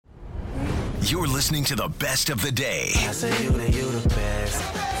You're listening to the best of the day. I say you the best.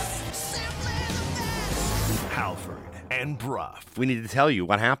 Halford and Brough. We need to tell you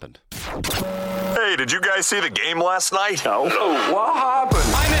what happened. Hey, did you guys see the game last night? No. What happened?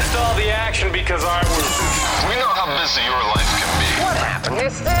 I missed all the action because I was... We know how busy your life can be. What happened?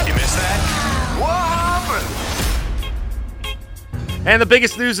 Missed it? You missed that? What happened? And the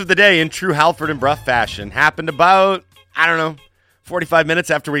biggest news of the day in true Halford and Brough fashion happened about, 45 minutes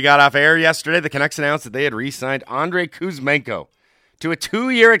after we got off air yesterday. The Canucks announced that they had re-signed Andrei Kuzmenko to a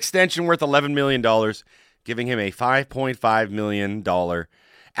 2-year extension worth $11 million, giving him a $5.5 million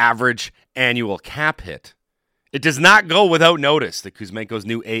average annual cap hit. It does not go without notice that Kuzmenko's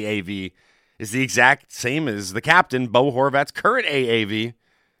new AAV is the exact same as the captain, Bo Horvat's current AAV.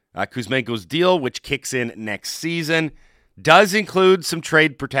 Kuzmenko's deal, which kicks in next season, does include some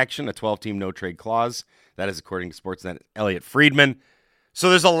trade protection, a 12-team no-trade clause. That is according to Sportsnet Elliot Friedman. So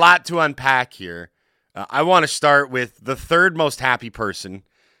there's a lot to unpack here. I want to start with the third most happy person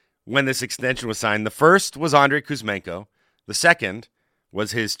when this extension was signed. The first was Andrei Kuzmenko. The second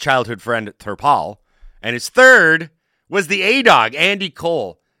was his childhood friend Terpal. And his third was the A-Dog, Andy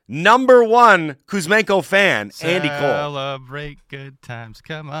Cole. Number one Kuzmenko fan, Andy Cole. Celebrate good times,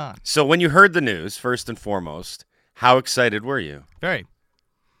 come on. So when you heard the news, first and foremost, how excited were you? Very.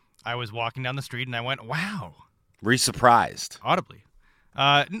 I was walking down the street and I went, wow. Were you surprised? Audibly.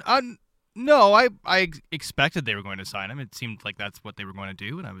 No, I expected they were going to sign him. It seemed like that's what they were going to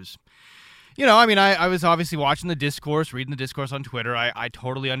do. And I was, I was obviously watching the discourse, reading the discourse on Twitter. I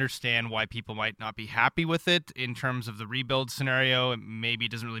totally understand why people might not be happy with it in terms of the rebuild scenario. Maybe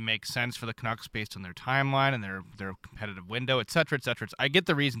it doesn't really make sense for the Canucks based on their timeline and their competitive window, et cetera, et cetera. I get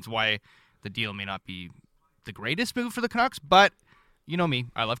the reasons why the deal may not be the greatest move for the Canucks, but you know me.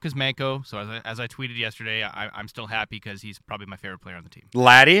 I love Kuzmenko, so as I tweeted yesterday, I'm still happy because he's probably my favorite player on the team.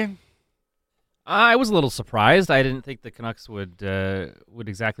 Laddie? I was a little surprised. I didn't think the Canucks would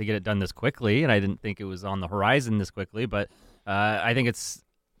exactly get it done this quickly, and I didn't think it was on the horizon this quickly. But I think it's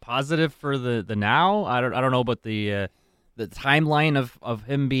positive for the now. I don't know about the timeline of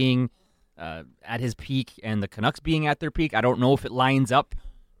him being at his peak and the Canucks being at their peak. I don't know if it lines up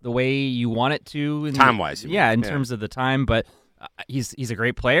the way you want it to, time-wise. In terms of the time, but he's a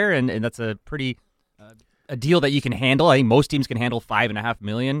great player, and that's a pretty a deal that you can handle. I think most teams can handle $5.5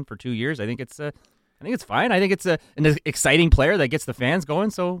 million for 2 years. I think it's fine. I think it's an exciting player that gets the fans going.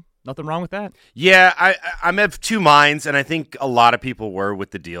 So nothing wrong with that. Yeah, I'm of two minds, and I think a lot of people were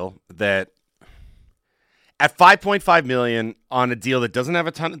with the deal that at $5.5 million on a deal that doesn't have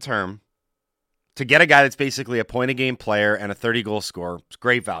a ton of term, to get a guy that's basically a point-a-game player and a 30-goal scorer, it's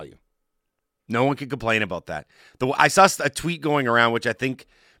great value. No one can complain about that. I saw a tweet going around, which I think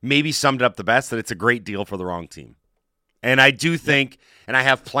maybe summed it up the best, that it's a great deal for the wrong team. And I do think, and I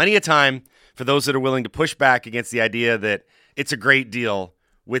have plenty of time for those that are willing to push back against the idea that it's a great deal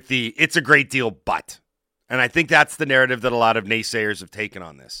with the it's a great deal, but. And I think that's the narrative that a lot of naysayers have taken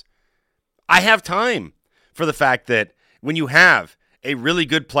on this. I have time for the fact that when you have a really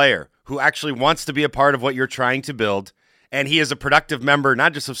good player who actually wants to be a part of what you're trying to build, and he is a productive member,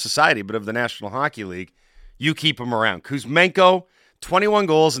 not just of society, but of the National Hockey League, you keep him around. Kuzmenko, 21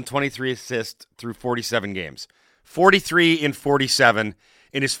 goals and 23 assists through 47 games. 43 in 47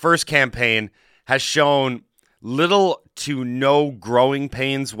 in his first campaign, has shown little to no growing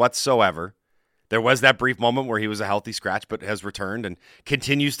pains whatsoever. There was that brief moment where he was a healthy scratch, but has returned and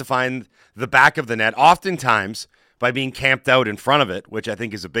continues to find the back of the net, oftentimes by being camped out in front of it, which I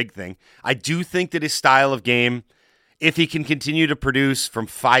think is a big thing. I do think that his style of game, if he can continue to produce from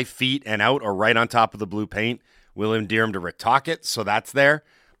 5 feet and out or right on top of the blue paint, will endear him to Rick Tocchet, so that's there.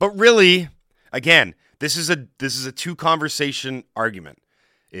 But really, again, this is a two-conversation argument.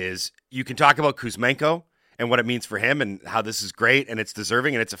 Is you can talk about Kuzmenko and what it means for him and how this is great and it's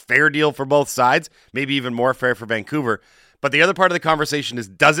deserving and it's a fair deal for both sides, maybe even more fair for Vancouver. But the other part of the conversation is,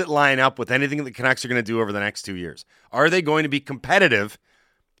 does it line up with anything that the Canucks are going to do over the next 2 years? Are they going to be competitive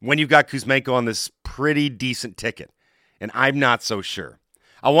when you've got Kuzmenko on this pretty decent ticket? And I'm not so sure.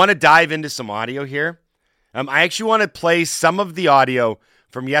 I want to dive into some audio here. I actually want to play some of the audio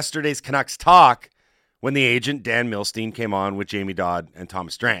from yesterday's Canucks talk when the agent, Dan Milstein, came on with Jamie Dodd and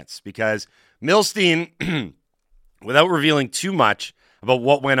Thomas Drance. Because Milstein, without revealing too much about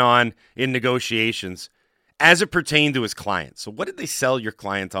what went on in negotiations, as it pertained to his client. So what did they sell your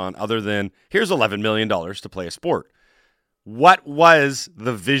client on other than, here's $11 million to play a sport? What was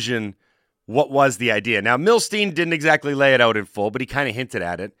the vision? What was the idea? Now, Milstein didn't exactly lay it out in full, but he kind of hinted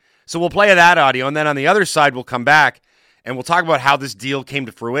at it. So we'll play that audio, and then on the other side, we'll come back, and we'll talk about how this deal came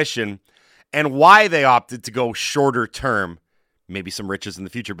to fruition and why they opted to go shorter term, maybe some riches in the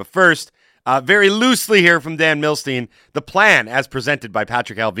future. But first, very loosely here from Dan Milstein, the plan as presented by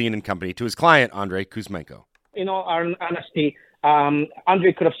Patrick Allvin and company to his client, Andrei Kuzmenko. In all honesty,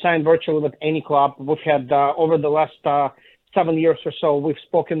 Andrei could have signed virtually with any club. We've had, over the last 7 years or so, we've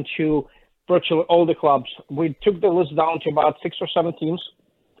spoken to virtually all the clubs. We took the list down to about 6 or 7 teams,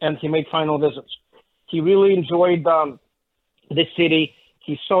 and he made final visits. He really enjoyed the city.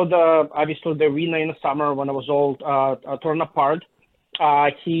 He saw obviously the arena in the summer when it was all torn apart.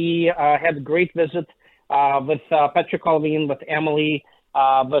 He had a great visit with Patrick Allvin, with Emily,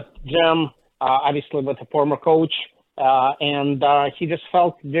 with Jim, obviously with the former coach, and he just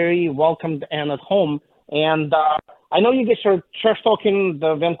felt very welcomed and at home. And I know you guys are trash talking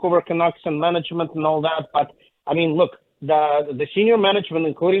the Vancouver Canucks and management and all that, but I mean, look, the senior management,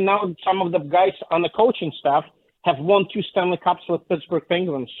 including now some of the guys on the coaching staff, have won 2 Stanley Cups with Pittsburgh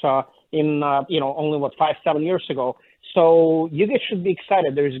Penguins in only 5-7 years ago. So you guys should be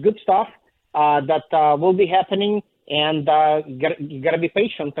excited. There's good stuff that will be happening, and you got to be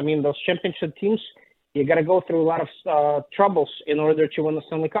patient. I mean, those championship teams, you got to go through a lot of troubles in order to win the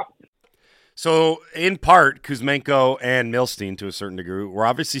Stanley Cup. So, in part, Kuzmenko and Milstein, to a certain degree, were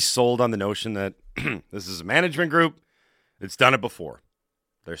obviously sold on the notion that this is a management group that's done it before.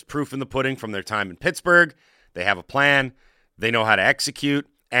 There's proof in the pudding from their time in Pittsburgh. They have a plan. They know how to execute.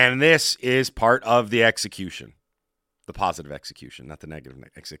 And this is part of the execution. The positive execution, not the negative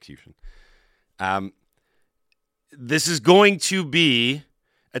execution. This is going to be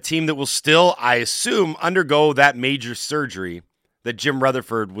a team that will still, I assume, undergo that major surgery that Jim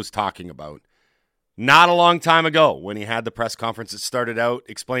Rutherford was talking about not a long time ago when he had the press conference that started out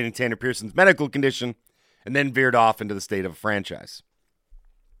explaining Tanner Pearson's medical condition and then veered off into the state of a franchise.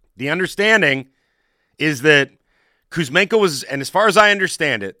 The understanding is that Kuzmenko was, and as far as I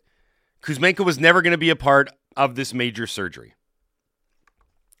understand it, Kuzmenko was never going to be a part of this major surgery.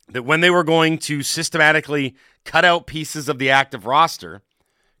 That when they were going to systematically cut out pieces of the active roster,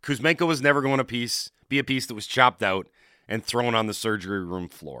 Kuzmenko was never going to be a piece that was chopped out and thrown on the surgery room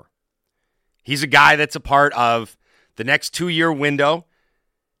floor. He's a guy that's a part of the next 2-year window,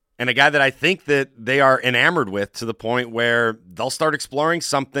 and a guy that I think that they are enamored with to the point where they'll start exploring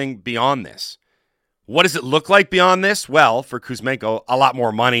something beyond this. What does it look like beyond this? Well, for Kuzmenko, a lot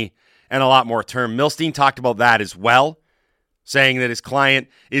more money and a lot more term. Milstein talked about that as well, saying that his client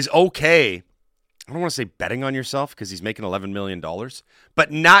is okay. I don't want to say betting on yourself because he's making $11 million,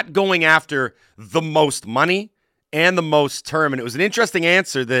 but not going after the most money and the most term. And it was an interesting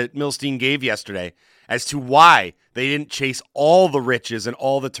answer that Milstein gave yesterday as to why they didn't chase all the riches and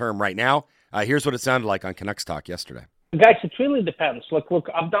all the term right now. Here's what it sounded like on Canucks Talk yesterday. Guys, it really depends. Look,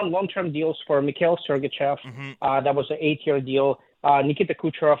 I've done long-term deals for Mikhail Sergachev. That was an 8-year deal. Nikita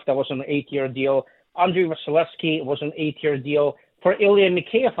Kucherov, that was an 8-year deal. Andrei Vasilevsky was an 8-year deal. For Ilya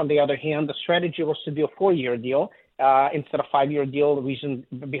Mikheyev, on the other hand, the strategy was to do a 4-year deal instead of 5-year deal. The reason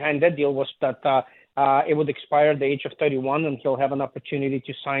behind that deal was that it would expire at the age of 31, and he'll have an opportunity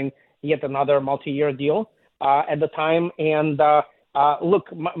to sign yet another multi-year deal at the time. And look,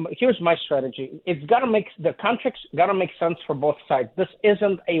 here's my strategy. The contracts got to make sense for both sides. This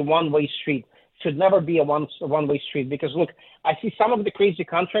isn't a one-way street. Should never be a one-way street because, look, I see some of the crazy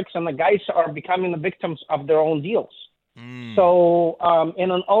contracts, and the guys are becoming the victims of their own deals. So,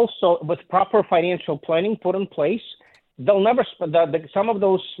 and then also with proper financial planning put in place, they'll never some of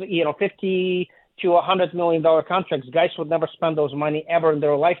those, $50 to $100 million contracts, guys would never spend those money ever in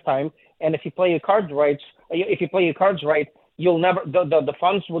their lifetime. And if you play your cards right, you'll never the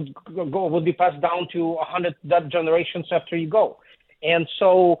funds would be passed down to 100 generations after you go. And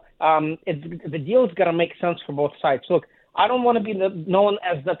so the deal's got to make sense for both sides. Look, I don't want to be known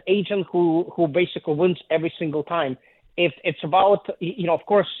as that agent who basically wins every single time. If it's about, of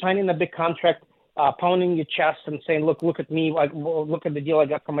course, signing a big contract, pounding your chest and saying, look at me, look at the deal I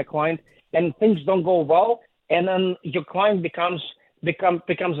got from my client, and things don't go well, and then your client becomes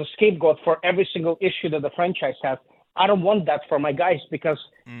a scapegoat for every single issue that the franchise has. I don't want that for my guys because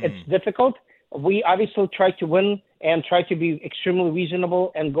it's difficult. We obviously try to win and try to be extremely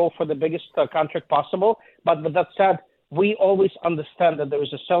reasonable and go for the biggest contract possible. But with that said, we always understand that there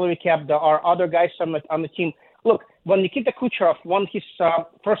is a salary cap. There are other guys on the team. Look, when Nikita Kucherov won his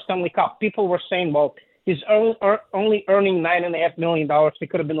first Stanley Cup, people were saying, well, he's only earning $9.5 million. He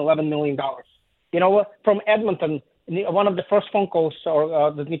could have been $11 million. You know what? From Edmonton, one of the first phone calls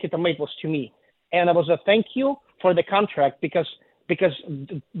that Nikita made was to me. And it was a thank you for the contract because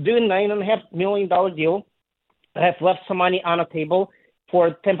doing $9.5 million deal, I have left some money on the table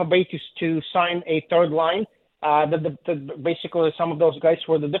for Tampa Bay to sign a third line. Basically, some of those guys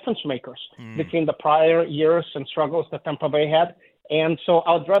were the difference makers between the prior years and struggles that Tampa Bay had. And so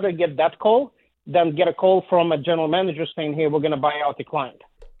I'd rather get that call than get a call from a general manager saying, hey, we're going to buy out the client.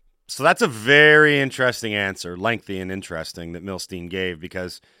 So that's a very interesting answer, lengthy and interesting, that Milstein gave,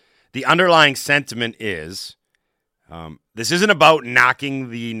 because the underlying sentiment is this isn't about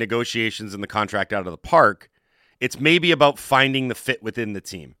knocking the negotiations and the contract out of the park. It's maybe about finding the fit within the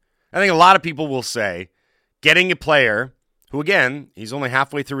team. I think a lot of people will say getting a player who, again, he's only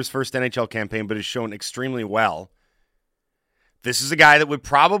halfway through his first NHL campaign, but has shown extremely well. This is a guy that would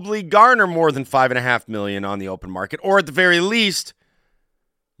probably garner more than $5.5 million on the open market, or at the very least,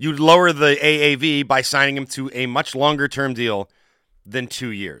 you'd lower the AAV by signing him to a much longer-term deal than 2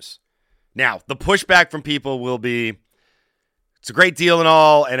 years. Now, the pushback from people will be, it's a great deal and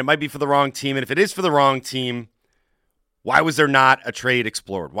all, and it might be for the wrong team. And if it is for the wrong team, why was there not a trade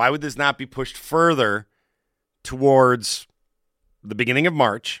explored? Why would this not be pushed further towards the beginning of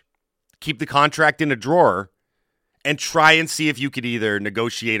March, keep the contract in a drawer, and try and see if you could either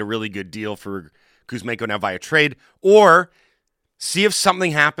negotiate a really good deal for Kuzmenko now via trade, or see if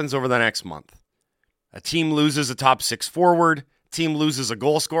something happens over the next month. A team loses a top 6 forward, team loses a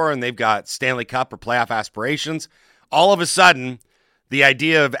goal scorer, and they've got Stanley Cup or playoff aspirations. All of a sudden, the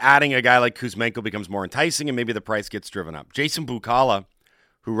idea of adding a guy like Kuzmenko becomes more enticing, and maybe the price gets driven up. Jason Bukala,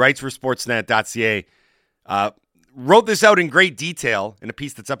 who writes for Sportsnet.ca, wrote this out in great detail in a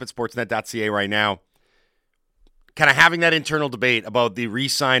piece that's up at Sportsnet.ca right now, kind of having that internal debate about the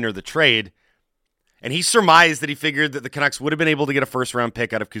re-sign or the trade. And he surmised that he figured that the Canucks would have been able to get a first-round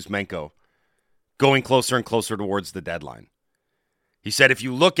pick out of Kuzmenko going closer and closer towards the deadline. He said, if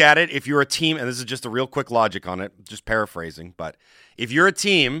you look at it, if you're a team, and this is just a real quick logic on it, just paraphrasing, but if you're a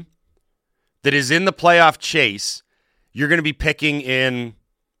team that is in the playoff chase, you're going to be picking in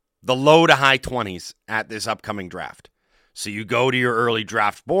the low to high 20s at this upcoming draft. So you go to your early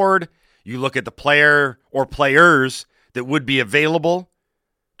draft board, you look at the player or players that would be available,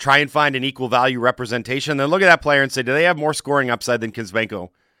 try and find an equal value representation, then look at that player and say, do they have more scoring upside than Kuzmenko?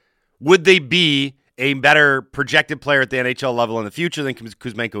 Would they be a better projected player at the NHL level in the future than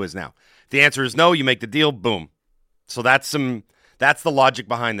Kuzmenko is now? If the answer is no, you make the deal, boom. So that's the logic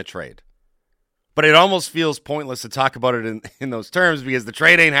behind the trade. But it almost feels pointless to talk about it in those terms because the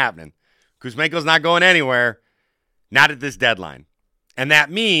trade ain't happening. Kuzmenko's not going anywhere, not at this deadline. And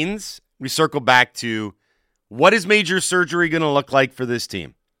that means we circle back to, what is major surgery going to look like for this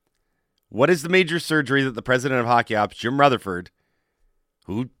team? What is the major surgery that the president of Hockey Ops, Jim Rutherford,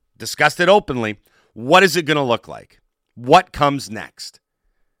 who discussed it openly, what is it going to look like? What comes next?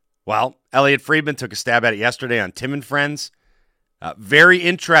 Well, Elliot Friedman took a stab at it yesterday on Tim and Friends. Very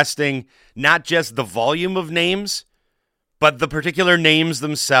interesting, not just the volume of names, but the particular names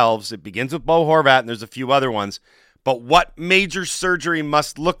themselves. It begins with Bo Horvat, and there's a few other ones. But what major surgery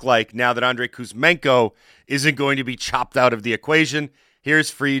must look like now that Andrei Kuzmenko isn't going to be chopped out of the equation? Here's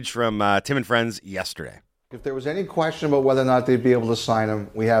Fried from Tim and Friends yesterday. If there was any question about whether or not they'd be able to sign him,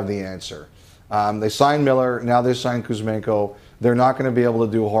 we have the answer. They signed Miller, now they signed Kuzmenko. They're not going to be able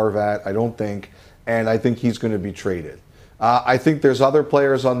to do Horvat, I don't think, and I think he's going to be traded. I think there's other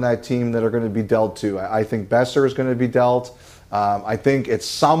players on that team that are going to be dealt to. I think Besser is going to be dealt. I think at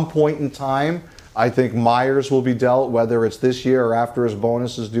some point in time, I think Myers will be dealt, whether it's this year or after his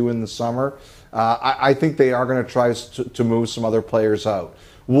bonus is due in the summer. I think they are going to try to move some other players out.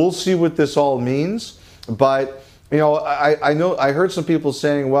 We'll see what this all means, but you know, I heard some people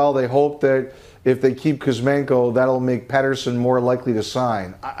saying, well, they hope that if they keep Kuzmenko, that'll make Pettersson more likely to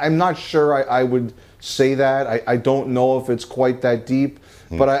sign. I'm not sure I would say that. I don't know if it's quite that deep,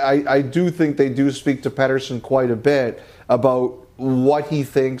 but I do think they do speak to Pettersson quite a bit about what he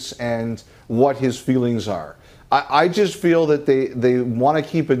thinks and what his feelings are. I just feel that they want to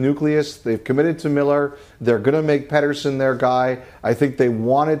keep a nucleus. They've committed to Miller. They're going to make Pettersson their guy. I think they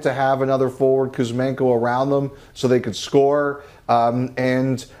wanted to have another forward, Kuzmenko, around them so they could score.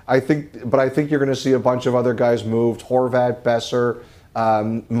 And I think you're going to see a bunch of other guys moved: Horvat, Besser,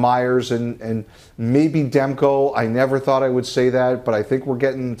 Myers, and maybe Demko. I never thought I would say that, but I think we're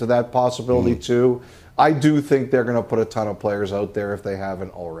getting to that possibility too. I do think they're going to put a ton of players out there if they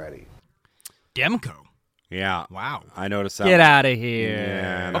haven't already. Demko. Yeah. Wow. I noticed that. Get out of here.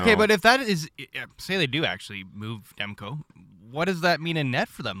 Yeah, Okay, but if that is, say they do actually move Demko, what does that mean in net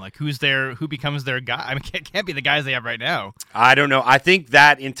for them? Like, who becomes their guy? I mean, it can't be the guys they have right now. I don't know. I think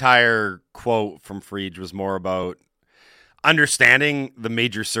that entire quote from Fried was more about understanding the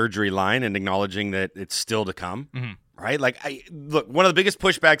major surgery line and acknowledging that it's still to come, right? Like, look, one of the biggest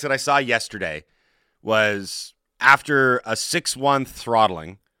pushbacks that I saw yesterday was after a 6-1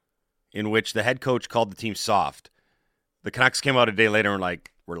 throttling in which the head coach called the team soft. The Canucks came out a day later and were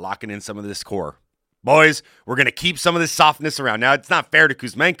like, we're locking in some of this core. Boys, we're going to keep some of this softness around. Now, it's not fair to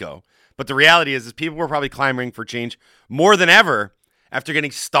Kuzmenko, but the reality is people were probably clamoring for change more than ever after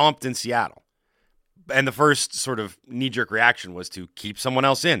getting stomped in Seattle. And the first sort of knee-jerk reaction was to keep someone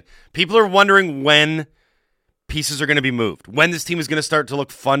else in. People are wondering when pieces are going to be moved, when this team is going to start to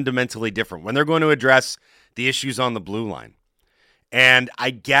look fundamentally different, when they're going to address the issues on the blue line. And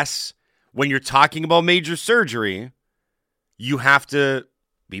I guess when you're talking about major surgery, you have to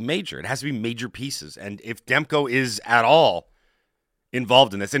be major. It has to be major pieces. And if Demko is at all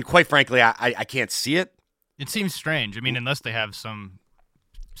involved in this, and quite frankly, I can't see it. It seems strange. I mean, unless they have some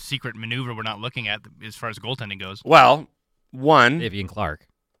secret maneuver we're not looking at as far as goaltending goes. Well, one, They have Ian Clark.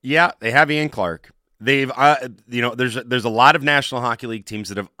 Yeah, they have Ian Clark. They've, there's a lot of National Hockey League teams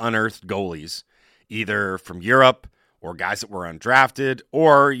that have unearthed goalies, either from Europe or guys that were undrafted,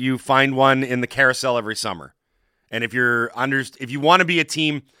 or you find one in the carousel every summer. And if you want to be a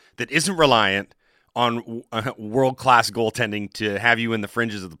team that isn't reliant on world-class goaltending to have you in the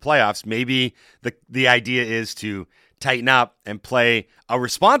fringes of the playoffs, maybe the idea is to tighten up and play a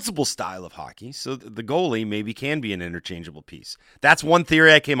responsible style of hockey so that the goalie maybe can be an interchangeable piece. That's one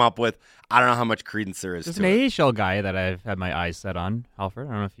theory I came up with. I don't know how much credence there is There's to an it. AHL guy that I've had my eyes set on, Halford.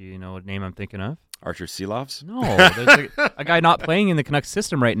 I don't know if you know what name I'm thinking of. Archer Seelovs? No, there's a guy not playing in the Canucks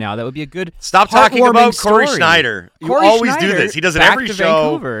system right now. That would be a good Stop talking about heartwarming Corey story. Schneider. You Corey always do Schneider, this. He does it back every to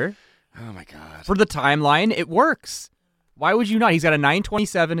show. Vancouver. Oh, my God. For the timeline, it works. Why would you not? He's got a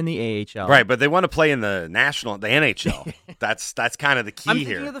 927 in the AHL. Right, but they want to play in the NHL. That's kind of the key I'm here.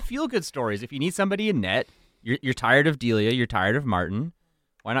 thinking of the feel-good stories. If you need somebody in net, you're tired of Delia, you're tired of Martin,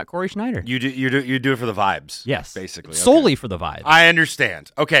 why not Corey Schneider? You do it for the vibes. Yes. Basically. Solely for the vibe. I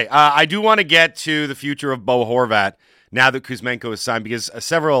understand. Okay, I do want to get to the future of Bo Horvat now that Kuzmenko is signed, because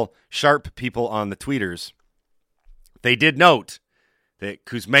several sharp people on the tweeters, they did note that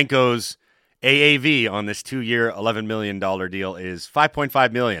Kuzmenko's AAV on this 2-year, $11 million deal is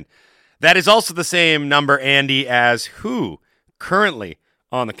 $5.5 million. That is also the same number, Andy, as who currently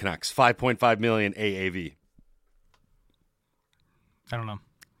on the Canucks, $5.5 million AAV. I don't know.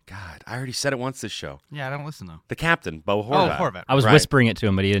 God, I already said it once this show. Yeah, I don't listen though. The captain, Bo Horvat. Oh, Horvat. I was Right. whispering it to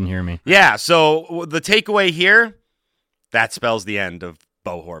him, but he didn't hear me. Yeah, so the takeaway here, that spells the end of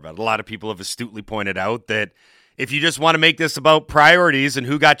Bo Horvat. A lot of people have astutely pointed out that if you just want to make this about priorities and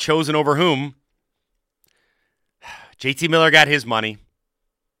who got chosen over whom, JT Miller got his money.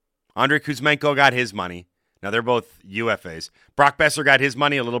 Andrei Kuzmenko got his money. Now, they're both UFAs. Brock Besser got his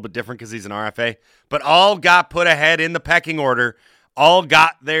money, a little bit different because he's an RFA. But all got put ahead in the pecking order. All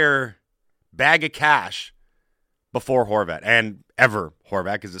got their bag of cash before Horvat. And ever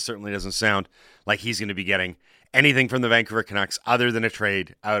Horvat, because it certainly doesn't sound like he's going to be getting anything from the Vancouver Canucks other than a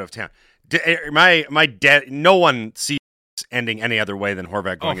trade out of town. No one sees ending any other way than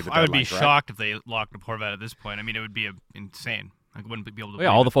Horvat going at the deadline. I would be correct? shocked if they locked up Horvat at this point. I mean, it would be insane. I wouldn't be able to. Yeah,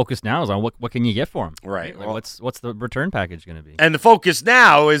 all the focus now is on what can you get for him. Right. Like, what's the return package going to be? And the focus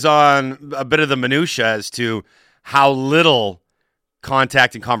now is on a bit of the minutia as to how little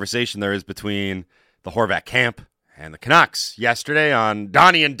contact and conversation there is between the Horvat camp and the Canucks. Yesterday on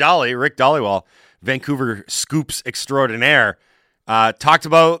Donnie and Dolly, Rick Dollywall, Vancouver Scoops extraordinaire, talked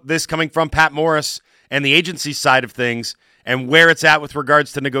about this coming from Pat Morris and the agency side of things and where it's at with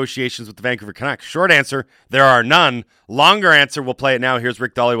regards to negotiations with the Vancouver Canucks. Short answer, there are none. Longer answer, we'll play it now. Here's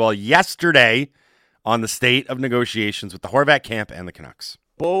Rick Dollywall yesterday on the state of negotiations with the Horvat camp and the Canucks.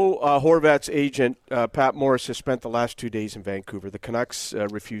 Bo Horvat's agent, Pat Morris, has spent the last 2 days in Vancouver. The Canucks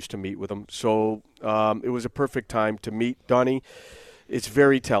refused to meet with him, so it was a perfect time to meet Donnie. It's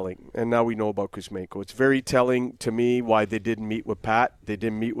very telling, and now we know about Kuzmenko. It's very telling to me why they didn't meet with Pat. They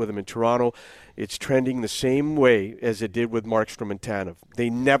didn't meet with him in Toronto. It's trending the same way as it did with Markstrom and Tanev. They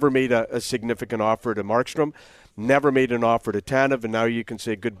never made a significant offer to Markstrom, never made an offer to Tanev, and now you can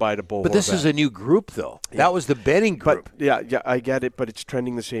say goodbye to Bo But Horvat. this is a new group, though. Yeah. That was the Benning group. But yeah, I get it, but it's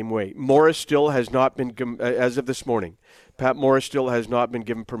trending the same way. Morris still has not been, as of this morning, Pat Morris still has not been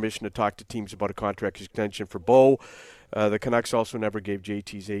given permission to talk to teams about a contract extension for Bo. The Canucks also never gave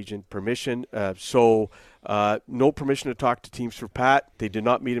JT's agent permission. So no permission to talk to teams for Pat. They did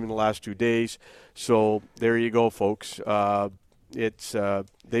not meet him in the last 2 days. So there you go, folks. They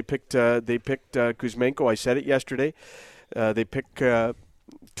picked Kuzmenko. I said it yesterday. They pick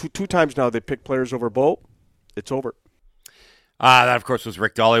two times now. They pick players over Bo. It's over. That, of course, was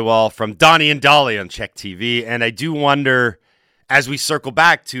Rick Dollywall from Donnie and Dolly on Czech TV. And I do wonder, as we circle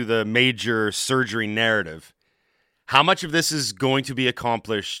back to the major surgery narrative, how much of this is going to be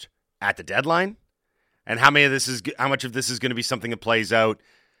accomplished at the deadline, and how much of this is going to be something that plays out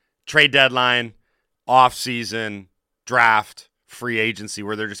trade deadline, off season, draft, free agency,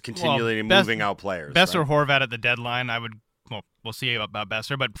 where they're just continually moving out players. Besser, Horvat at the deadline, we'll see about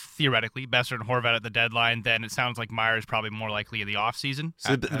Besser, but theoretically, Besser and Horvat at the deadline, then it sounds like Myers probably more likely in the offseason.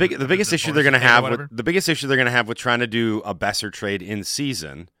 So the biggest issue they're going to have with trying to do a Besser trade in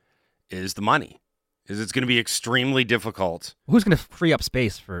season is the money. It's going to be extremely difficult. Who's going to free up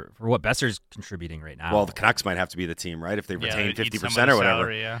space for what Besser's contributing right now? Well, the Canucks might have to be the team, right? If they retain 50% or whatever.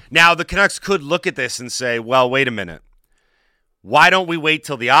 Salary, yeah. Now, the Canucks could look at this and say, well, wait a minute. Why don't we wait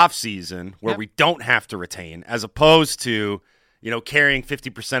till the offseason where we don't have to retain, as opposed to, carrying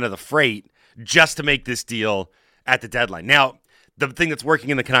 50% of the freight just to make this deal at the deadline? Now, the thing that's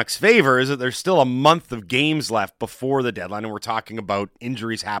working in the Canucks' favor is that there's still a month of games left before the deadline, and we're talking about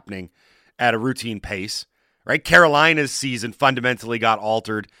injuries happening at a routine pace, right? Carolina's season fundamentally got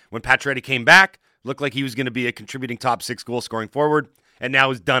altered when Pacioretty came back, looked like he was going to be a contributing top 6 goal scoring forward, and now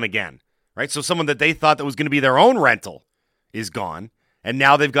is done again, right? So someone that they thought that was going to be their own rental is gone, and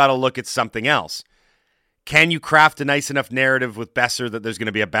now they've got to look at something else. Can you craft a nice enough narrative with Besser that there's going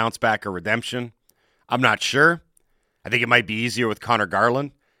to be a bounce back or redemption? I'm not sure. I think it might be easier with Connor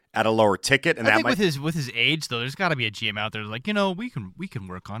Garland at a lower ticket, and I think with his age though, there's got to be a GM out there like, we can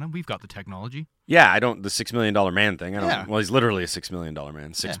work on him. We've got the technology. Yeah, the $6 million man thing. Well, he's literally a $6 million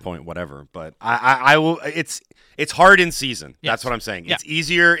man, 6 point whatever. But I will. It's hard in season. Yes. That's what I'm saying. Yeah. It's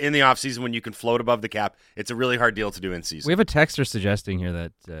easier in the off season when you can float above the cap. It's a really hard deal to do in season. We have a texter suggesting here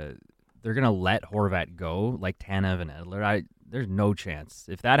that they're going to let Horvat go, like Tanev and Edler. There's no chance.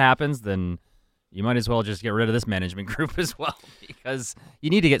 If that happens, then you might as well just get rid of this management group as well, because you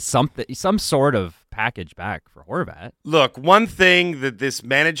need to get some sort of package back for Horvat. Look, one thing that this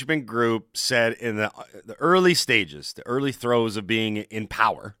management group said in the early stages, the early throes of being in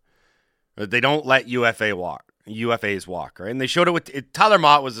power, they don't let UFAs walk, right? And they showed it with Tyler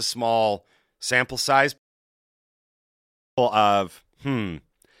Mott was a small sample size of,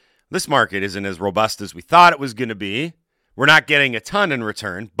 this market isn't as robust as we thought it was going to be. We're not getting a ton in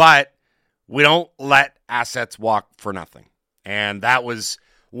return, but we don't let assets walk for nothing. And that was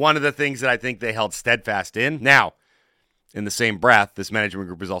one of the things that I think they held steadfast in. Now, in the same breath, this management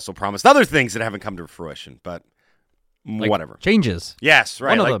group has also promised other things that haven't come to fruition, but whatever. Changes. Yes,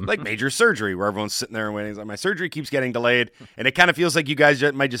 right. One of them. Like major surgery, where everyone's sitting there and waiting. It's like, my surgery keeps getting delayed, and it kind of feels like you guys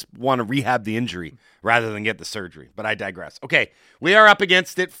might just want to rehab the injury rather than get the surgery. But I digress. Okay, we are up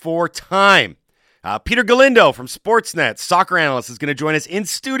against it for time. Peter Galindo from Sportsnet, soccer analyst, is going to join us in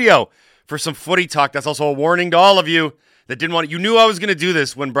studio for some footy talk. That's also a warning to all of you that didn't want it. You knew I was going to do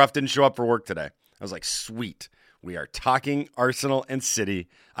this when Bruff didn't show up for work today. I was like, sweet. We are talking Arsenal and City.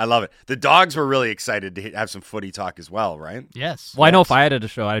 I love it. The dogs were really excited to have some footy talk as well, right? Yes. Well, I know if I had a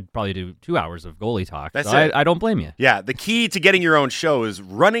show, I'd probably do 2 hours of goalie talk. That's so it. I don't blame you. Yeah, the key to getting your own show is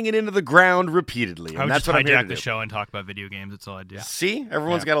running it into the ground repeatedly. I And would that's just what I'm here to hijack the do. show and talk about video games. That's all I do. See?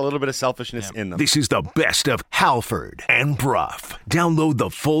 Everyone's got a little bit of selfishness in them. This is the best of Halford and Bruff. Download the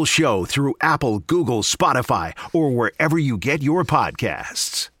full show through Apple, Google, Spotify, or wherever you get your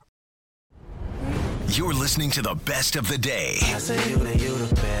podcasts. You're listening to the best of the day. I say you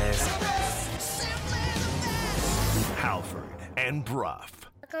the best. Halford and Bruff.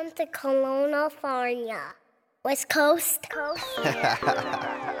 Welcome to Kelowna, California. West Coast. Yeah.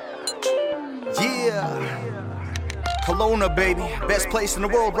 Kelowna, baby. Best place in the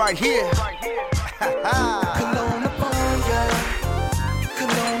world right here. Kelowna, California.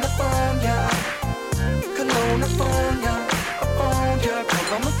 Kelowna, California. Kelowna, California.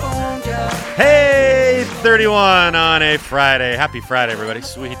 Hey, 31 on a Friday. Happy Friday, everybody.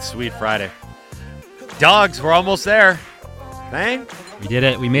 Sweet, sweet Friday. Dogs, we're almost there. Bang. We did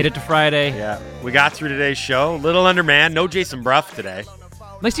it. We made it to Friday. Yeah, we got through today's show. Little underman. No Jason Bruff today.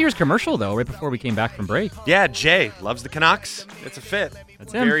 Nice to hear his commercial, though, right before we came back from break. Yeah, Jay loves the Canucks. It's a fit.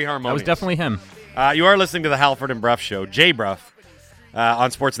 That's him. Very harmonious. That was definitely him. You are listening to the Halford and Bruff Show. Jay Bruff.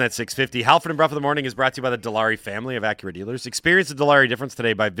 On Sportsnet 650. Halford and Bruff of the Morning is brought to you by the Dilawri family of Acura dealers. Experience the Dilawri difference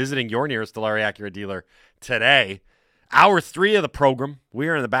today by visiting your nearest Dilawri Acura dealer today. Hour 3 of the program. We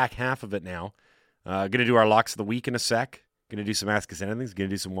are in the back half of it now. Going to do our locks of the week in a sec. Going to do some Ask Us Anything. Going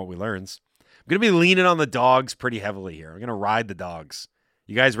to do some What We Learns. I'm going to be leaning on the dogs pretty heavily here. I'm going to ride the dogs.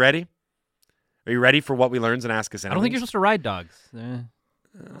 You guys ready? Are you ready for What We Learns and Ask Us Anything? I don't think you're supposed to ride dogs. They're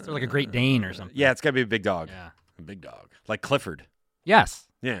like a Great Dane or something. Yeah, it's got to be a big dog. Yeah. A big dog. Like Clifford. Yes.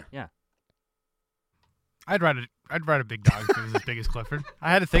 Yeah. Yeah. I'd ride I'd ride a big dog if it was as big as Clifford.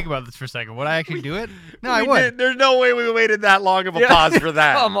 I had to think about this for a second. Would I actually do it? No, I would. There's no way we waited that long of a pause for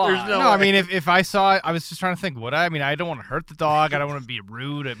that. Come on. There's no I way. mean, if I saw it, I was just trying to think, would I? I mean, I don't want to hurt the dog. I don't want to be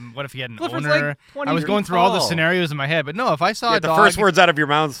rude. And what if he had an Clifford's owner? like 20 I was going through all the tall. scenarios in my head. But no, if I saw a the dog. first words out of your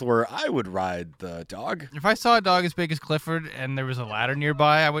mouth were, I would ride the dog. If I saw a dog as big as Clifford and there was a ladder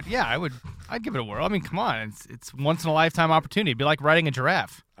nearby, I'd give it a whirl. I mean, come on. It's once in a lifetime opportunity. It'd be like riding a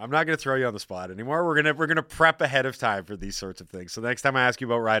giraffe. I'm not going to throw you on the spot anymore. We're gonna prep ahead of time for these sorts of things. So the next time I ask you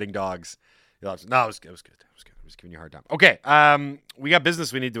about riding dogs, you'll have to, no, it was good. I'm just giving you a hard time. Okay, we got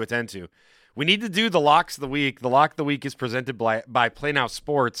business we need to attend to. We need to do the locks of the week. The lock of the week is presented by Play Now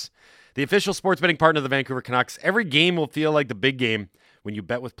Sports, the official sports betting partner of the Vancouver Canucks. Every game will feel like the big game when you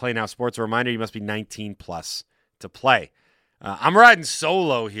bet with Play Now Sports. A reminder, you must be 19 plus to play. I'm riding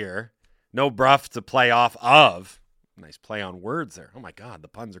solo here. No Bruff to play off of. Nice play on words there. Oh, my God, the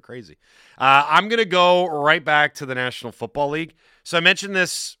puns are crazy. I'm going to go right back to the National Football League. So I mentioned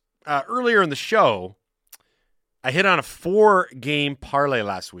this earlier in the show. I hit on a 4-game parlay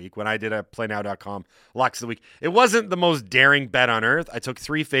last week when I did a PlayNow.com locks of the week. It wasn't the most daring bet on earth. I took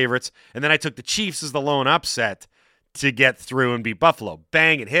 3 favorites, and then I took the Chiefs as the lone upset to get through and beat Buffalo.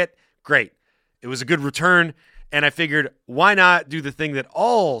 Bang, it hit. Great. It was a good return. And I figured, why not do the thing that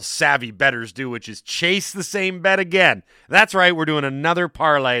all savvy bettors do, which is chase the same bet again. That's right. We're doing another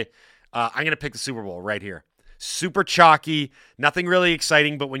parlay. I'm going to pick the Super Bowl right here. Super chalky, nothing really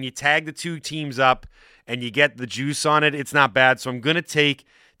exciting, but when you tag the two teams up and you get the juice on it, it's not bad. So I'm going to take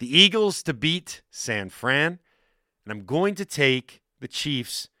the Eagles to beat San Fran, and I'm going to take the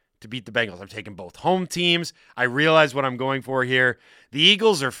Chiefs to beat the Bengals. I'm taking both home teams. I realize what I'm going for here. The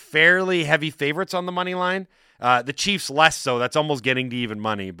Eagles are fairly heavy favorites on the money line. The Chiefs less so. That's almost getting to even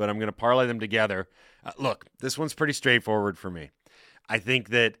money, but I'm going to parlay them together. Look, this one's pretty straightforward for me. I think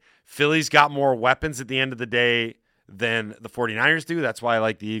that Philly's got more weapons at the end of the day than the 49ers do. That's why I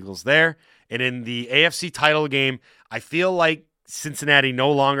like the Eagles there. And in the AFC title game, I feel like Cincinnati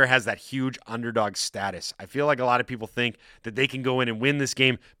no longer has that huge underdog status. I feel like a lot of people think that they can go in and win this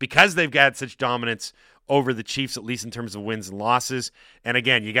game because they've got such dominance over the Chiefs, at least in terms of wins and losses. And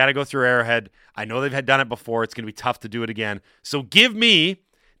again, you got to go through Arrowhead. I know they've done it before. It's going to be tough to do it again. So give me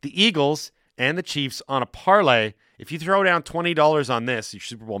the Eagles and the Chiefs on a parlay. If you throw down $20 on this, your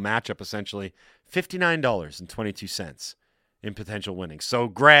Super Bowl matchup, essentially, $59.22 in potential winnings. So,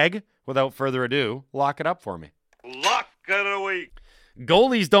 Greg, without further ado, lock it up for me. Lock of the week.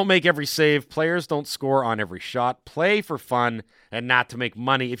 Goalies don't make every save. Players don't score on every shot. Play for fun and not to make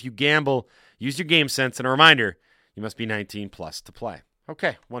money. If you gamble, use your game sense. And a reminder, you must be 19 plus to play.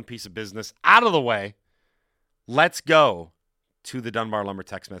 Okay, one piece of business out of the way. Let's go to the Dunbar Lumber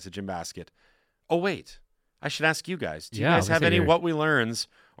text message in basket. Oh, wait. I should ask you guys. Do you guys have any what we learns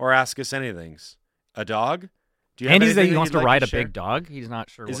or ask us anything? A dog? Do you have Andy said he anything wants that to you'd ride like a share? big dog. He's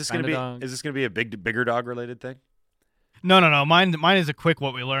not sure Is what this kind gonna of be? dog. Is this going to be a bigger dog related thing? No. Mine is a quick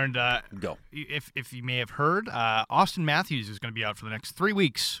what we learned. Go. If you may have heard, Austin Matthews is going to be out for the next 3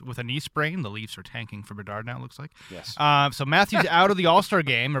 weeks with a knee sprain. The Leafs are tanking for Bedard now, it looks like. Yes. So Matthews out of the All-Star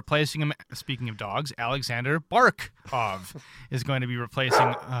game, replacing him, speaking of dogs, Alexander Barkov is going to be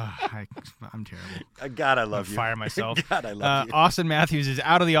replacing... I'm terrible. God, I love you. Fire myself. God, I love you. Austin Matthews is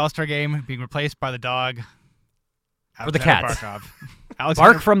out of the All-Star game, being replaced by the dog. For the Cats. Barkov.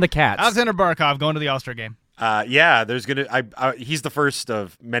 Bark from the Cats. Alexander Barkov going to the All-Star game. There's gonna. He's the first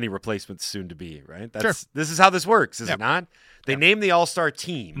of many replacements soon to be. Right. Sure. This is how this works, is it not? They name the All-Star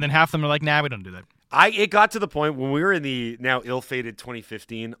team, And then half of them are like, nah, we don't do that. It got to the point when we were in the now ill-fated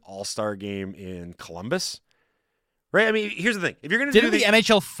 2015 All-Star game in Columbus. Right. I mean, here's the thing: if you're gonna Didn't the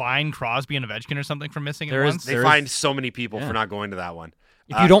NHL fine Crosby and Ovechkin or something for missing it once? they fined so many people for not going to that one.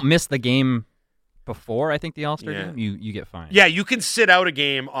 If you don't miss the game before, I think, the All-Star Yeah. game, you get fined. Yeah, you can sit out a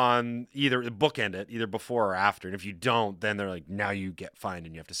game on either bookend it, either before or after. And if you don't, then they're like, now you get fined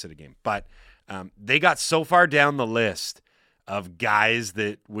and you have to sit a game. But they got so far down the list of guys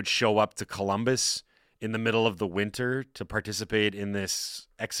that would show up to Columbus in the middle of the winter to participate in this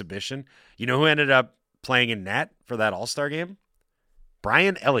exhibition. You know who ended up playing in net for that All-Star game?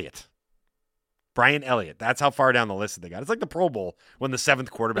 Brian Elliott. That's how far down the list they got. It's like the Pro Bowl when the seventh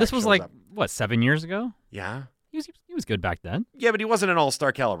quarterback This was shows like, up. what, 7 years ago? Yeah. He was good back then. Yeah, but he wasn't an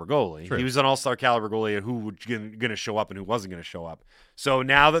all-star caliber goalie. True. He was an all-star caliber goalie who was going to show up and who wasn't going to show up. So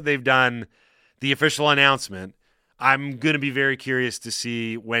now that they've done the official announcement, I'm going to be very curious to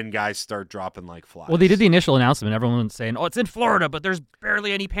see when guys start dropping like flies. Well, they did the initial announcement. Everyone was saying, oh, it's in Florida, but there's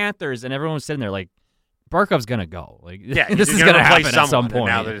barely any Panthers. And everyone was sitting there like, Barkov's going to go. Like, Yeah, this he's is going to replace happen at some someone, and point.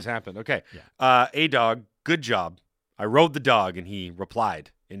 now that it's happened. Okay. Yeah. A-Dog, good job. I rode the dog, and he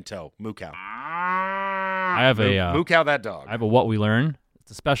replied in tow. Moo cow. I have a Mook out that dog. I have a What We Learn.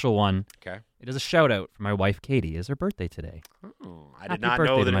 It's a special one. Okay. It is a shout out for my wife Katie. It's her birthday today. Oh, I Happy did not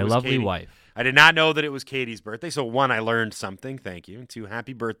birthday know to that my it was lovely Katie. wife. I did not know that it was Katie's birthday. So one, I learned something. Thank you. And two,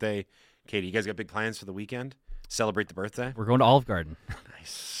 happy birthday, Katie. You guys got big plans for the weekend? Celebrate the birthday? We're going to Olive Garden.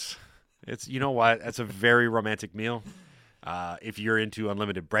 Nice. It's, you know what? That's a very romantic meal. If you're into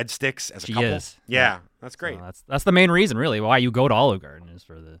unlimited breadsticks as a She couple. is. Yeah, that's great. That's the main reason, really, why you go to Olive Garden is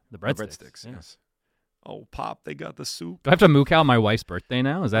for the The breadsticks. yes. Oh, Pop, they got the soup. Do I have to mook out my wife's birthday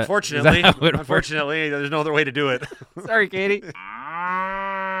now? Is that Unfortunately, how it works? unfortunately, there's no other way to do it. Sorry, Katie.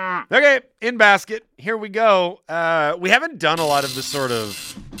 Okay, in basket. Here we go. We haven't done a lot of the sort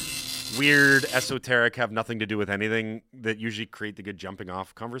of weird, esoteric, have nothing to do with anything that usually create the good jumping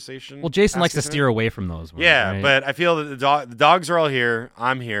off conversation. Well, Jason likes to Baskets. steer away from those ones. Yeah, right? but I feel that the dogs are all here.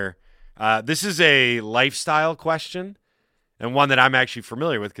 I'm here. This is a lifestyle question, and one that I'm actually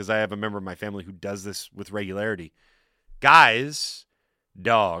familiar with because I have a member of my family who does this with regularity. Guys,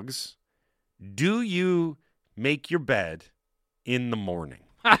 dogs, do you make your bed in the morning?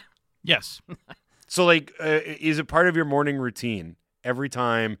 Yes. So, like, is it part of your morning routine every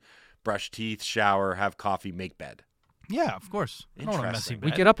time? Brush teeth, shower, have coffee, make bed. Yeah, of course. I don't want a messy Interesting.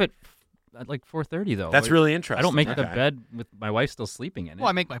 bed. We get up at like 4:30 though. That's really interesting. I don't make the Okay. bed with my wife still sleeping in it. Well,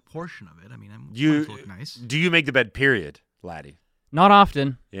 I make my portion of it. I mean, I'm You to look nice. do you make the bed? Period, laddie. Not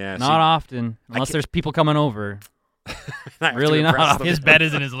often. Yeah, Not see, often. I Unless can't- there's people coming over. I have Really to not impress often. them. His bed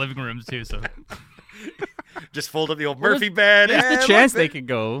is in his living room too, so Just fold up the old Well, Murphy bed. There's and the chance look, they could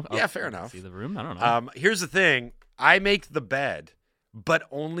go. Yeah, up fair and enough. See the room. I don't know. Here's the thing: I make the bed, but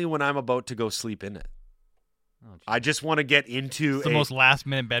only when I'm about to go sleep in it. Oh, geez. I just want to get into it's the most last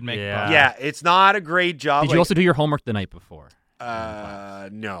minute bed making. Yeah. Yeah, it's not a great job. Did you also do your homework the night before?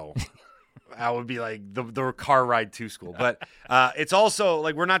 No. That would be like the car ride to school. But it's also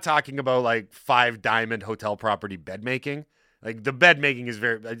like we're not talking about like 5 diamond hotel property bed making. Like the bed making is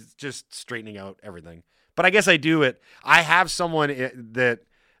it's just straightening out everything. But I guess I do it. I have someone that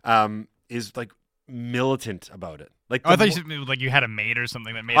is like militant about it. Like I thought you said like you had a maid or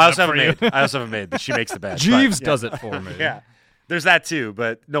something that made I it also up have a for you. maid. I also have a maid that she makes the bed. Jeeves but, does it for me. Yeah. There's that too.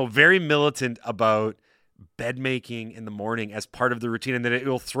 But no, very militant about bed making in the morning as part of the routine, and that it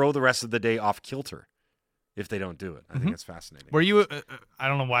will throw the rest of the day off kilter if they don't do it. I think it's fascinating. Were you? I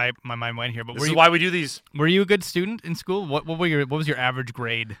don't know why my mind went here, but This were is you? why we do these. Were you a good student in school? What was your average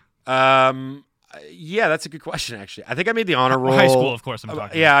grade? Yeah, that's a good question. Actually, I think I made the honor roll. High school, of course. I'm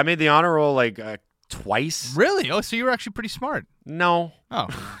talking. Yeah, I made the honor roll like twice. Really? Oh, so you were actually pretty smart. No. Oh.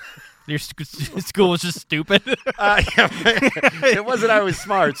 Your school was just stupid. It wasn't. I was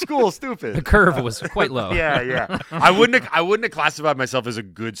smart. School stupid. The curve was quite low. Yeah. I wouldn't have classified myself as a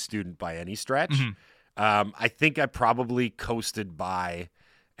good student by any stretch. I think I probably coasted by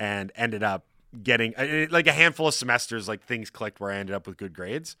and ended up getting like a handful of semesters, like things clicked where I ended up with good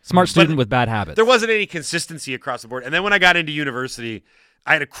grades. Smart student with bad habits. There wasn't any consistency across the board. And then when I got into university,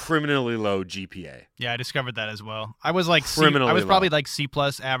 I had a criminally low GPA. Yeah, I discovered that as well. I was like Criminally I was probably low. like C+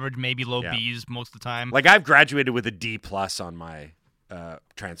 average, maybe low Yeah. Bs most of the time. Like I've graduated with a D+ on my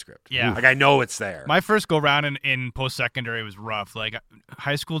transcript. Yeah. Like I know it's there. My first go round in post secondary was rough. Like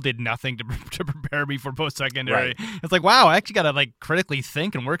high school did nothing to prepare me for post secondary. Right. It's like, wow, I actually got to like critically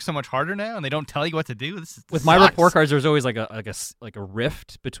think and work so much harder now, and they don't tell you what to do. This With my sucks. report cards, there's always like a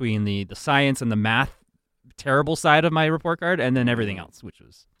rift between the science and the math terrible side of my report card, and then everything else, which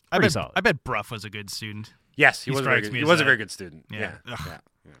was pretty solid. I bet Bruff was a good student. Yes, he was a very good, he was a very good student. Yeah. Yeah. Ugh.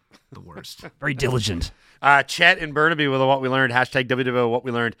 Yeah. The worst. Very diligent. Chet in Burnaby with a What We Learned, hashtag WW What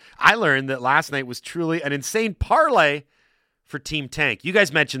We Learned. I learned that last night was truly an insane parlay for Team Tank. You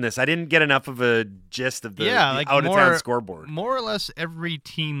guys mentioned this. I didn't get enough of a gist of the like out-of-town scoreboard. More or less every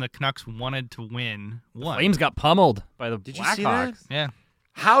team the Canucks wanted to win won. Flames got pummeled by the Did you see that? Blackhawks. Yeah.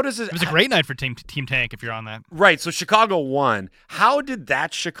 How does it... It was a great night for Team Tank if you're on that. Right, so Chicago won. How did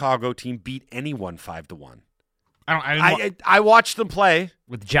that Chicago team beat anyone 5-1? I watched them play.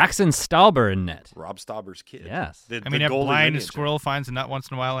 With Jackson Stauber in net. Rob Stauber's kid. Yes. I mean, a golden blind lineage. squirrel finds a nut once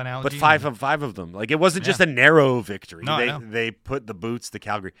in a while analogy. But 5 of them. Like, it wasn't just a narrow victory. No, I know. They put the boots to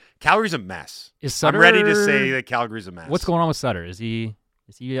Calgary. Calgary's a mess. Is Sutter, I'm ready to say that Calgary's a mess. What's going on with Sutter? Is he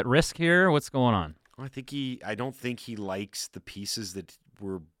at risk here? What's going on? I don't think he likes the pieces that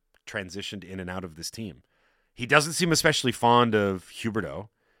were transitioned in and out of this team. He doesn't seem especially fond of Huberdeau.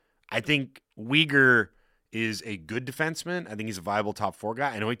 I think Uyghur is a good defenseman. I think he's a viable top 4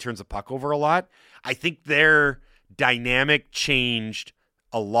 guy. I know he turns the puck over a lot. I think their dynamic changed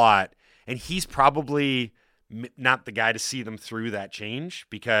a lot, and he's probably not the guy to see them through that change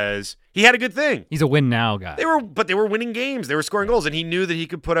because he had a good thing. He's a win now guy. They were winning games. They were scoring goals, and he knew that he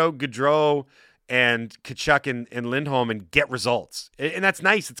could put out Gaudreau and Tkachuk and Lindholm and get results. And that's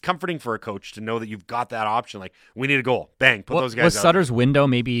nice. It's comforting for a coach to know that you've got that option. Like, we need a goal. Bang, put those guys was out. Sutter's window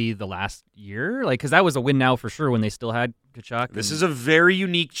maybe the last year? Like, because that was a win now for sure when they still had Tkachuk. This is a very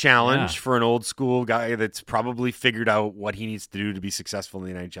unique challenge for an old school guy that's probably figured out what he needs to do to be successful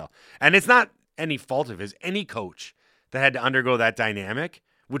in the NHL. And it's not any fault of his. Any coach that had to undergo that dynamic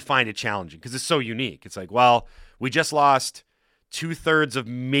would find it challenging because it's so unique. It's like, well, we just lost 2/3 of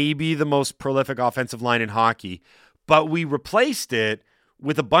maybe the most prolific offensive line in hockey, but we replaced it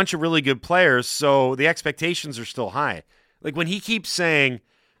with a bunch of really good players, so the expectations are still high. Like when he keeps saying,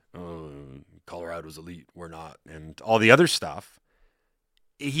 Colorado's elite, we're not, and all the other stuff,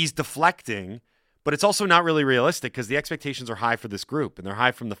 he's deflecting, but it's also not really realistic because the expectations are high for this group, and they're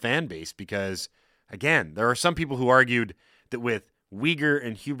high from the fan base because, again, there are some people who argued that with Weegar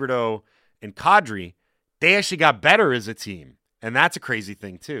and Huberdeau and Kadri, they actually got better as a team. And that's a crazy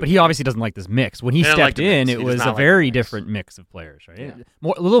thing, too. But he obviously doesn't like this mix. When he stepped in, it was a very different mix of players, right? Yeah.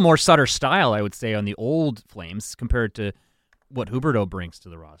 A little more Sutter style, I would say, on the old Flames compared to what Huberdeau brings to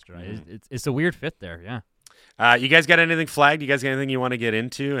the roster. Right? It's a weird fit there, yeah. You guys got anything flagged? You guys got anything you want to get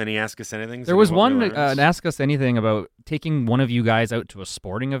into? Any Ask Us Anything? There was one Ask Us Anything about taking one of you guys out to a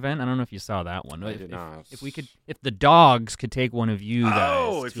sporting event. I don't know if you saw that one. I did not. If the dogs could take one of you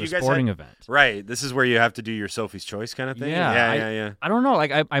guys to a sporting event. Right. This is where you have to do your Sophie's Choice kind of thing? Yeah. I don't know.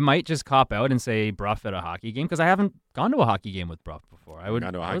 Like I might just cop out and say Bruff at a hockey game because I haven't gone to a hockey game with Bruff before. I would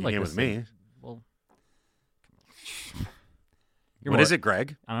gone to a hockey like game with me. Well, what is it,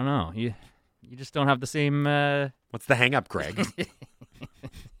 Greg? I don't know. You just don't have the same... What's the hang-up, Greg?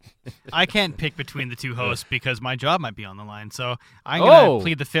 I can't pick between the two hosts because my job might be on the line. So I'm going to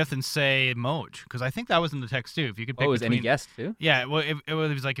plead the fifth and say Moj because I think that was in the text too. If you could pick was any guest too? Yeah, well, it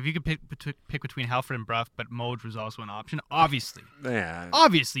was like if you could pick between Halford and Bruff, but Moj was also an option. Obviously. Yeah.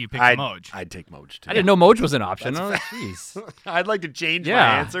 Obviously you picked Moj. I'd take Moj too. I didn't know Moj was an option. Jeez. I'd like to change my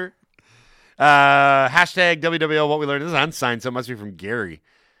answer. Hashtag WWL what we learned. This is unsigned, so it must be from Gary.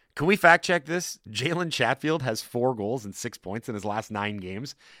 Can we fact check this? Jalen Chatfield has 4 goals and 6 points in his last 9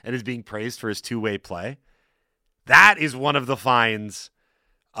 games and is being praised for his two-way play. That is one of the finds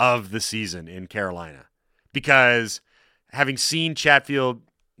of the season in Carolina. Because having seen Chatfield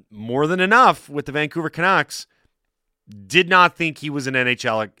more than enough with the Vancouver Canucks, did not think he was an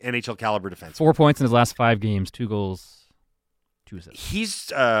NHL caliber defenseman. 4 points in his last 5 games, 2 goals, 2 assists.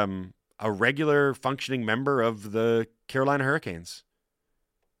 He's a regular functioning member of the Carolina Hurricanes.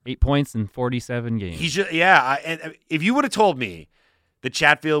 8 points in 47 games. He's just, and if you would have told me that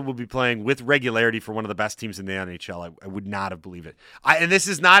Chatfield would be playing with regularity for one of the best teams in the NHL, I would not have believed it. And this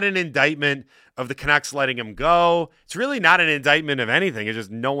is not an indictment of the Canucks letting him go. It's really not an indictment of anything. It's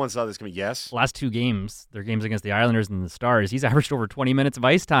just no one saw this coming. Yes. Last 2 games, their games against the Islanders and the Stars, he's averaged over 20 minutes of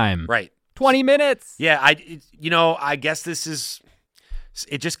ice time. Right. 20 minutes. Yeah, I guess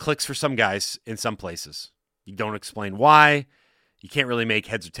it just clicks for some guys in some places. You don't explain why. You can't really make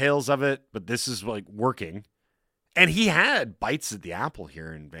heads or tails of it, but this is like working. And he had bites at the apple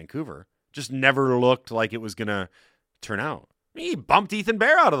here in Vancouver. Just never looked like it was going to turn out. He bumped Ethan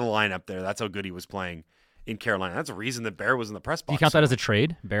Bear out of the lineup there. That's how good he was playing in Carolina. That's the reason that Bear was in the press box. Do you count that as a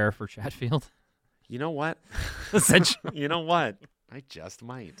trade, Bear for Chatfield? You know what? Essentially. You know what? I just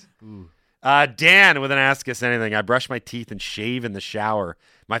might. Dan with an Ask Us Anything. I brush my teeth and shave in the shower.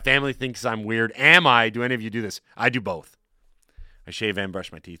 My family thinks I'm weird. Am I? Do any of you do this? I do both. I shave and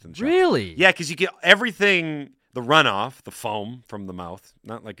brush my teeth in the shower. Really? Yeah, because you get everything, the runoff, the foam from the mouth.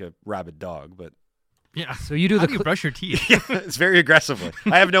 Not like a rabid dog, but... Yeah. So you do How do you brush your teeth? Yeah, it's very aggressively.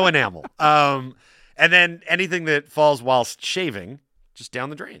 I have no enamel. And then anything that falls whilst shaving, just down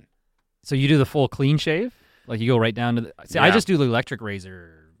the drain. So you do the full clean shave? Like you go right down to the... See, I just do the electric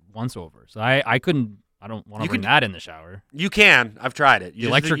razor once over. So I couldn't... I don't want to bring that in the shower. You can. I've tried it. The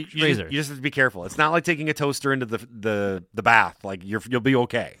electric razor. You just have to be careful. It's not like taking a toaster into the bath. Like you'll be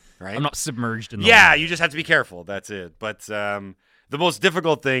okay, right? I'm not submerged in the water. water. You just have to be careful. That's it. But the most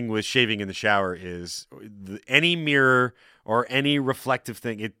difficult thing with shaving in the shower is any mirror or any reflective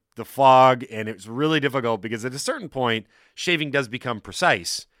thing, the fog, and it's really difficult because at a certain point, shaving does become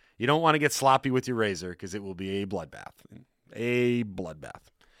precise. You don't want to get sloppy with your razor because it will be a bloodbath. A bloodbath.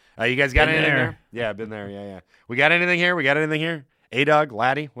 You guys got anything there? Yeah, been there. Yeah. We got anything here? A-Dog,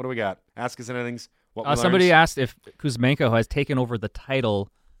 Laddie, what do we got? Ask us anything. Somebody asked if Kuzmenko has taken over the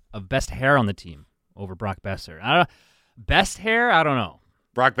title of best hair on the team over Brock Besser. Best hair? I don't know.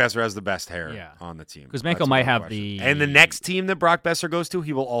 Brock Besser has the best hair on the team. Kuzmenko might have the... And the next team that Brock Besser goes to,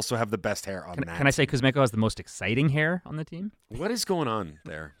 he will also have the best hair on that. Can I say Kuzmenko has the most exciting hair on the team? What is going on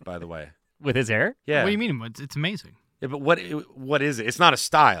there, by the way? With his hair? Yeah. What do you mean? It's amazing. Yeah, but what is it? It's not a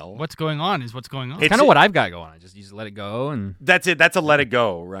style. What's going on is what's going on. It's kind of what I've got going on. You just let it go, and that's it. That's a let it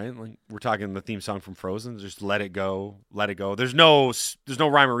go, right? Like we're talking the theme song from Frozen. Just let it go, let it go. There's no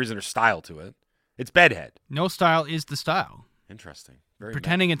rhyme or reason or style to it. It's bedhead. No style is the style. Interesting. Very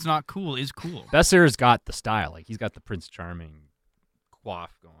Pretending it's not cool is cool. Besser's got the style. Like he's got the Prince Charming coif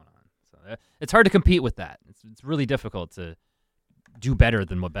going on. So it's hard to compete with that. It's really difficult to do better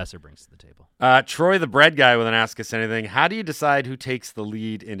than what Besser brings to the table. Troy, the bread guy, with an Ask Us Anything. How do you decide who takes the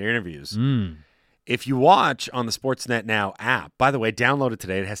lead in interviews? If you watch on the Sportsnet Now app, by the way, download it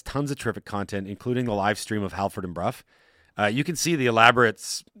today. It has tons of terrific content, including the live stream of Halford and Bruff. You can see the elaborate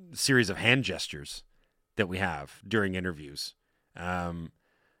series of hand gestures that we have during interviews.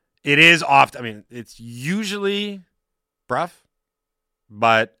 It is often, I mean, it's usually Bruff,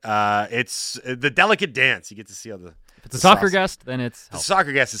 but it's the delicate dance. You get to see how the If it's a soccer guest, then it's the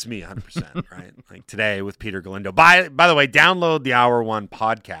soccer guest is me 100%, right? Like today with Peter Galindo. By the way, download the Hour One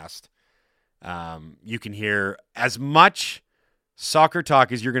podcast. You can hear as much soccer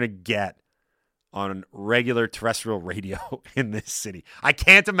talk as you're going to get on regular terrestrial radio in this city. I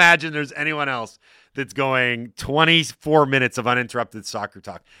can't imagine there's anyone else that's going 24 minutes of uninterrupted soccer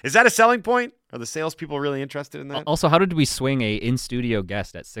talk. Is that a selling point? Are the salespeople really interested in that? Also, how did we swing a in-studio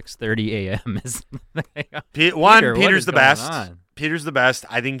guest at 6:30 a.m.? Peter's the best. Peter's the best.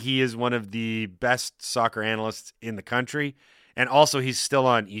 I think he is one of the best soccer analysts in the country. And also, he's still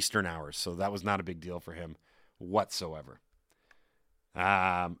on Eastern hours, so that was not a big deal for him whatsoever.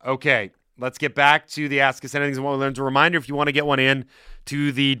 Okay, let's get back to the Ask Us Anything and what we learned. A reminder, if you want to get one in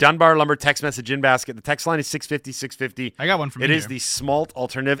to the Dunbar Lumber text message in basket, the text line is 650-650. I got one from you. you. It is the Smalt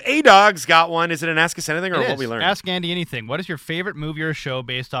alternative. A-Dog's got one. Is it an Ask Us Anything or It what is. we learned? Ask Andy anything. What is your favorite movie or show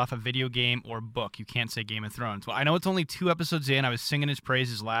based off a video game or book? You can't say Game of Thrones. Well, I know it's only 2 episodes in. I was singing his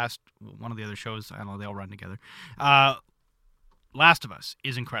praises last one of the other shows. I don't know. They all run together. Last of Us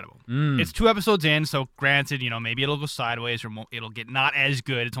is incredible. It's 2 episodes in, so granted, maybe it'll go sideways or it'll get not as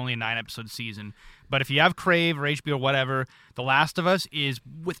good. It's only a 9-episode season. But if you have Crave or HBO or whatever, The Last of Us is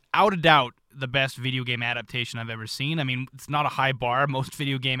without a doubt the best video game adaptation I've ever seen. I mean, it's not a high bar. Most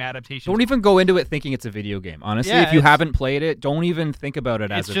video game adaptations. Don't even go into it thinking it's a video game. Honestly, if you haven't played it, don't even think about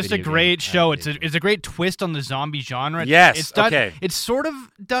it as a video game. It's just a great show. It's a great twist on the zombie genre. Yes, it's done, okay. It's sort of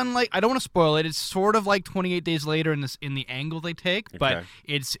done like, I don't want to spoil it. It's sort of like 28 Days Later in the angle they take, but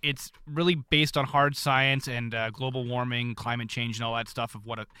it's really based on hard science and global warming, climate change, and all that stuff of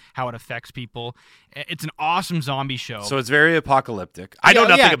how it affects people. It's an awesome zombie show. So it's very apocalyptic. I know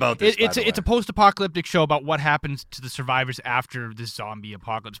nothing about this. It's a post-apocalyptic show about what happens to the survivors after the zombie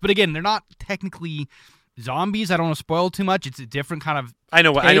apocalypse. But again, they're not technically zombies. I don't want to spoil too much. It's a different kind of. I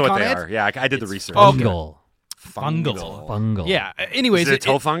know what they it. are. Yeah, I did the research. Fungal. Yeah. Anyways, is it a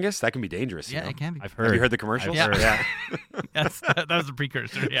toe fungus? That can be dangerous. Yeah, it can be. I've heard. Have you heard the commercials? Yeah. That was the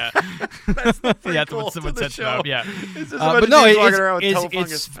precursor. Yeah. That's what sets it up. Yeah. But no,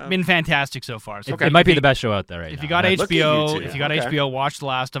 it's been fantastic so far. So it might be the best show out there right now. If you got HBO, watch The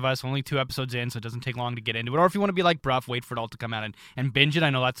Last of Us. Only 2 episodes in, so it doesn't take long to get into it. Or if you want to be like Bruff, wait for it all to come out and binge it.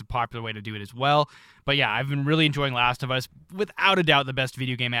 I know that's a popular way to do it as well. But yeah, I've been really enjoying Last of Us. Without a doubt, the best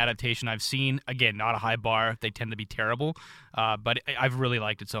video game adaptation I've seen. Again, not a high bar. They tend to be terrible. But I've really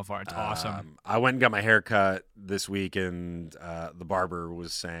liked it so far. It's awesome. I went and got my hair cut this week, and the barber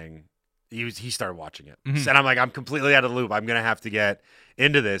was saying he started watching it. Mm-hmm. And I'm like, I'm completely out of the loop. I'm going to have to get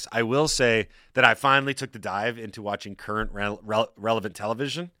into this. I will say that I finally took the dive into watching current relevant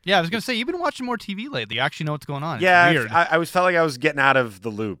television. Yeah, I was going to say, you've been watching more TV lately. You actually know what's going on. It's yeah, weird. I felt like I was getting out of the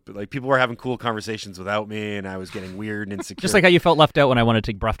loop. Like people were having cool conversations without me, and I was getting weird and insecure. Just like how you felt left out when I wanted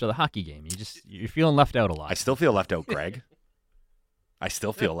to take Bruff to the hockey game. You're feeling left out a lot. I still feel left out, Greg. I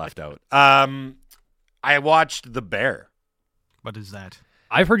still feel left out. I watched The Bear. What is that?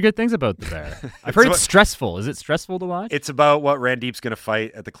 I've heard good things about The Bear. I've heard it's stressful. Is it stressful to watch? It's about what Randeep's going to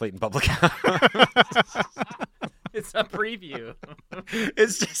fight at the Clayton Public House. It's a preview.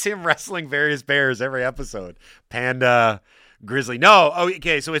 It's just him wrestling various bears every episode. Panda, grizzly. No,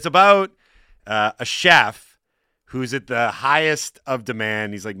 okay, so it's about a chef who's at the highest of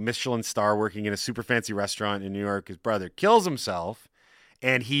demand. He's like Michelin star working in a super fancy restaurant in New York. His brother kills himself,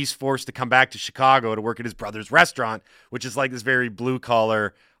 and he's forced to come back to Chicago to work at his brother's restaurant, which is like this very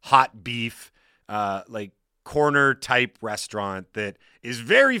blue-collar, hot beef, like corner-type restaurant that is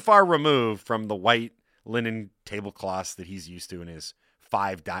very far removed from the white linen tablecloths that he's used to in his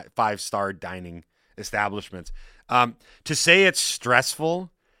five-star dining establishments. To say it's stressful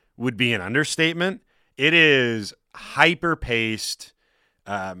would be an understatement. It is hyper-paced.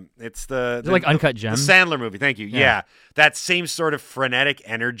 It's the like Uncut Gems? The Sandler movie. Thank you. Yeah. That same sort of frenetic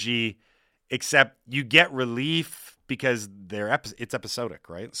energy, except you get relief because it's episodic,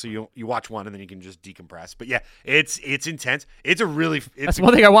 right? So you watch one and then you can just decompress. But yeah, it's intense. That's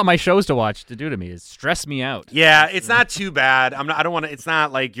one thing I want my shows to watch to do to me is stress me out. Yeah, it's not too bad. I don't want to. It's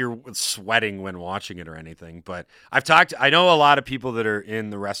not like you're sweating when watching it or anything. But I know a lot of people that are in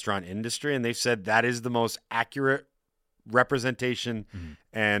the restaurant industry, and they've said that is the most accurate representation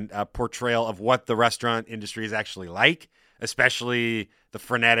and portrayal of what the restaurant industry is actually like, especially the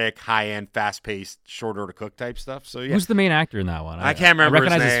frenetic, high-end, fast-paced, short-order cook type stuff. So yeah. Who's the main actor in that one? I can't remember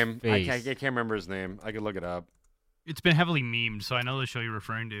his name. His I can't remember his name. I could look it up. It's been heavily memed, so I know the show you're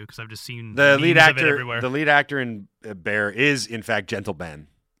referring to because I've just seen the memes lead of actor. it everywhere. The lead actor in Bear is in fact Gentle Ben.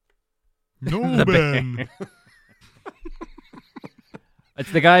 No Ben.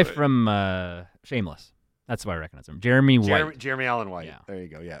 It's the guy from Shameless. That's why I recognize him. Jeremy White. Jeremy Allen White. Yeah. There you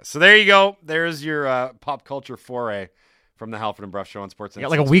go. Yeah. So there you go. There's your pop culture foray from the Halford and Bruff Show on Sportsnet. You got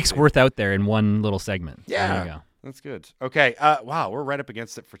like a week's worth out there in one little segment. Yeah. There you go. That's good. Okay. Wow, we're right up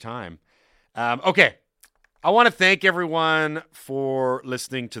against it for time. Okay. I want to thank everyone for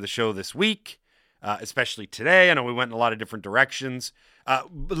listening to the show this week, especially today. I know we went in a lot of different directions.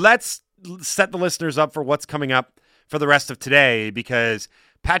 Let's set the listeners up for what's coming up for the rest of today, because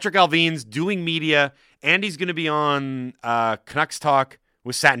Patrick Alvin's doing media, and he's going to be on Canucks Talk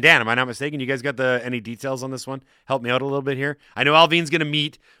with Sat and Dan. Am I not mistaken? You guys got any details on this one? Help me out a little bit here. I know Alvin's going to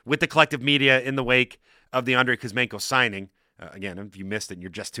meet with the collective media in the wake of the Andrei Kuzmenko signing. Again, if you missed it and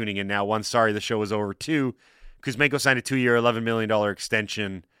you're just tuning in now, one, sorry, the show is over. Two, Kuzmenko signed a 2-year, $11 million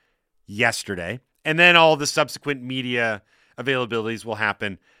extension yesterday. And then all the subsequent media availabilities will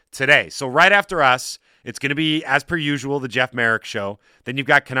happen today. So right after us, it's going to be, as per usual, the Jeff Merrick Show. Then you've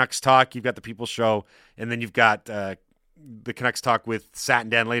got Canucks Talk, you've got the People Show, and then you've got the Canucks Talk with Sat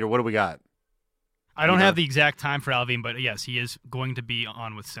and Dan later. What do we got? I don't have the exact time for Alvin, but yes, he is going to be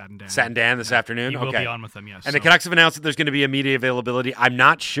on with Sat and Dan. Sat and Dan this afternoon? He will be on with them, yes. And the Canucks have announced that there's going to be a media availability. I'm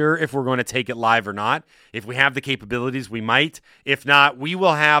not sure if we're going to take it live or not. If we have the capabilities, we might. If not, we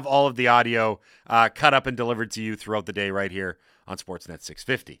will have all of the audio cut up and delivered to you throughout the day right here on Sportsnet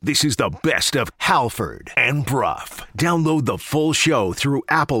 650. This is the best of Halford and Bruff. Download the full show through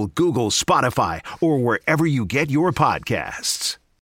Apple, Google, Spotify, or wherever you get your podcasts.